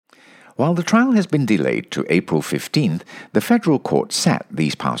While the trial has been delayed to April 15th, the federal court sat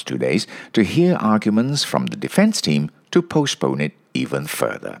these past 2 days to hear arguments from the defense team to postpone it even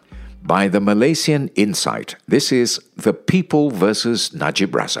further. By the Malaysian Insight, this is The People vs.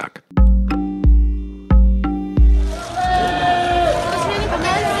 Najib Razak.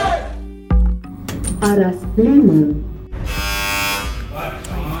 Aras Plena.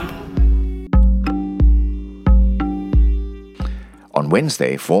 On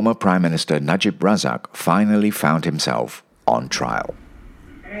Wednesday, former Prime Minister Najib Razak finally found himself on trial.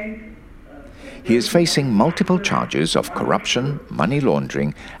 He is facing multiple charges of corruption, money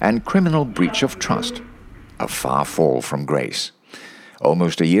laundering, and criminal breach of trust. A far fall from grace.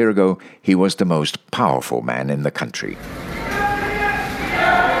 Almost a year ago, he was the most powerful man in the country.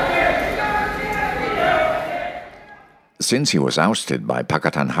 Since he was ousted by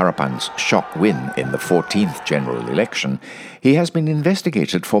Pakatan Harapan's shock win in the 14th general election, he has been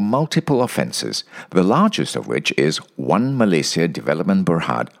investigated for multiple offences, the largest of which is 1 Malaysia Development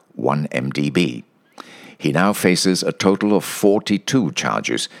Berhad, 1 MDB. He now faces a total of 42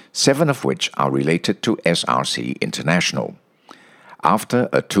 charges, 7 of which are related to SRC International. After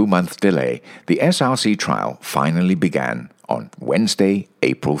a 2-month delay, the SRC trial finally began on Wednesday,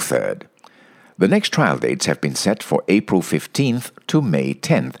 April 3rd. The next trial dates have been set for April 15th to May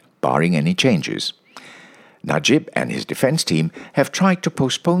 10th, barring any changes. Najib and his defense team have tried to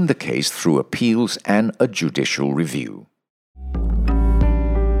postpone the case through appeals and a judicial review.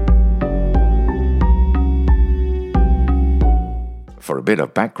 For a bit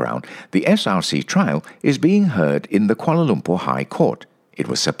of background, the SRC trial is being heard in the Kuala Lumpur High Court. It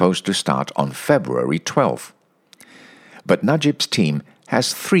was supposed to start on February 12th. But Najib's team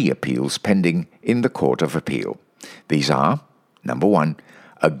has 3 appeals pending in the Court of Appeal. These are, number 1,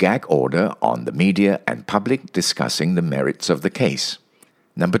 a gag order on the media and public discussing the merits of the case.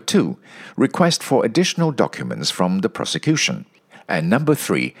 Number 2, request for additional documents from the prosecution. And number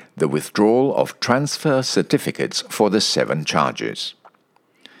 3, the withdrawal of transfer certificates for the 7 charges.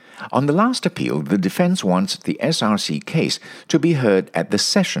 On the last appeal, the defense wants the SRC case to be heard at the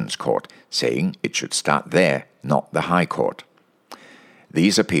Sessions Court, saying it should start there, not the High Court.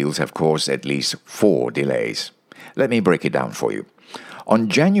 These appeals have caused at least 4 delays. Let me break it down for you. On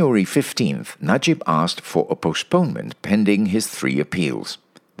January 15th, Najib asked for a postponement pending his 3 appeals.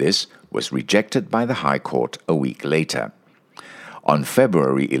 This was rejected by the High Court a week later. On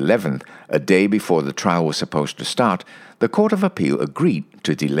February 11th, a day before the trial was supposed to start, the Court of Appeal agreed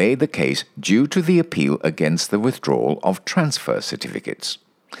to delay the case due to the appeal against the withdrawal of transfer certificates.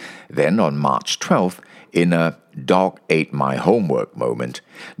 Then on March 12th, in a dog ate my homework moment,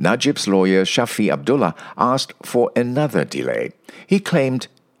 Najib's lawyer Shafi Abdullah asked for another delay. He claimed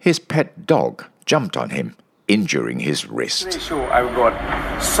his pet dog jumped on him, injuring his wrist. I've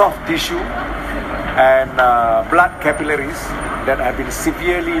got soft tissue and blood capillaries that have been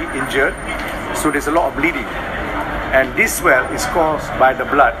severely injured, so there's a lot of bleeding. And this swell is caused by the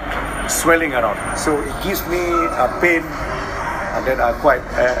blood swelling around. So it gives me a pain that are quite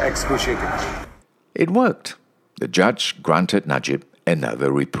excruciating. It worked. The judge granted Najib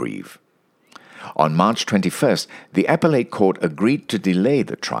another reprieve. On March 21st, the appellate court agreed to delay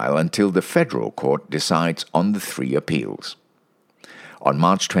the trial until the federal court decides on the 3 appeals. On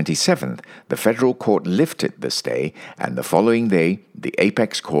March 27th, the federal court lifted the stay, and the following day, the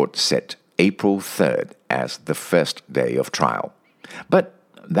apex court set April 3rd as the first day of trial. But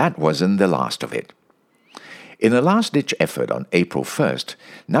that wasn't the last of it. In a last-ditch effort on April 1st,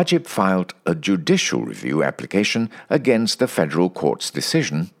 Najib filed a judicial review application against the federal court's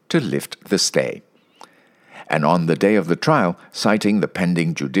decision to lift the stay. And on the day of the trial, citing the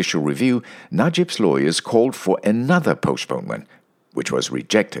pending judicial review, Najib's lawyers called for another postponement, which was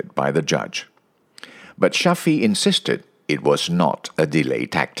rejected by the judge. But Shafi insisted it was not a delay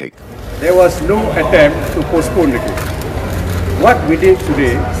tactic. There was no attempt to postpone the case. What we did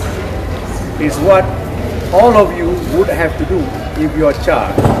today is what all of you would have to do if you are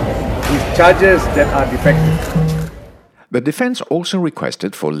charged with charges that are defective. The defense also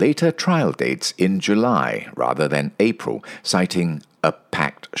requested for later trial dates in July rather than April, citing a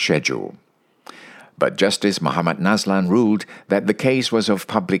packed schedule. But Justice Muhammad Nazlan ruled that the case was of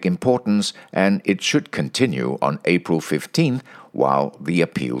public importance and it should continue on April 15th while the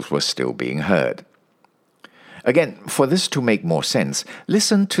appeals were still being heard. Again, for this to make more sense,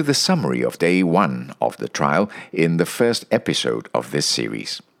 listen to the summary of Day 1 of the trial in the first episode of this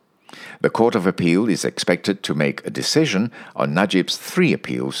series. The Court of Appeal is expected to make a decision on Najib's 3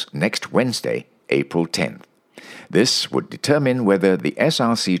 appeals next Wednesday, April 10th. This would determine whether the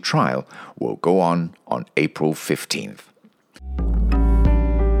SRC trial will go on April 15th.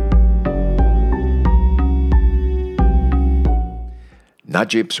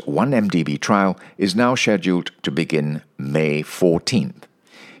 Najib's 1MDB trial is now scheduled to begin May 14th.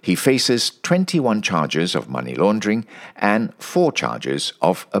 He faces 21 charges of money laundering and 4 charges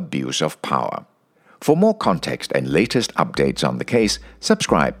of abuse of power. For more context and latest updates on the case,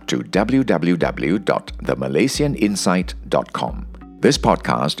 subscribe to www.themalaysianinsight.com. This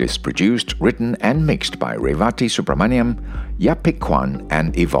podcast is produced, written and mixed by Revati Subramaniam, Yapik Kwan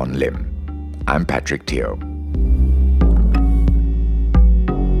and Yvonne Lim. I'm Patrick Teo.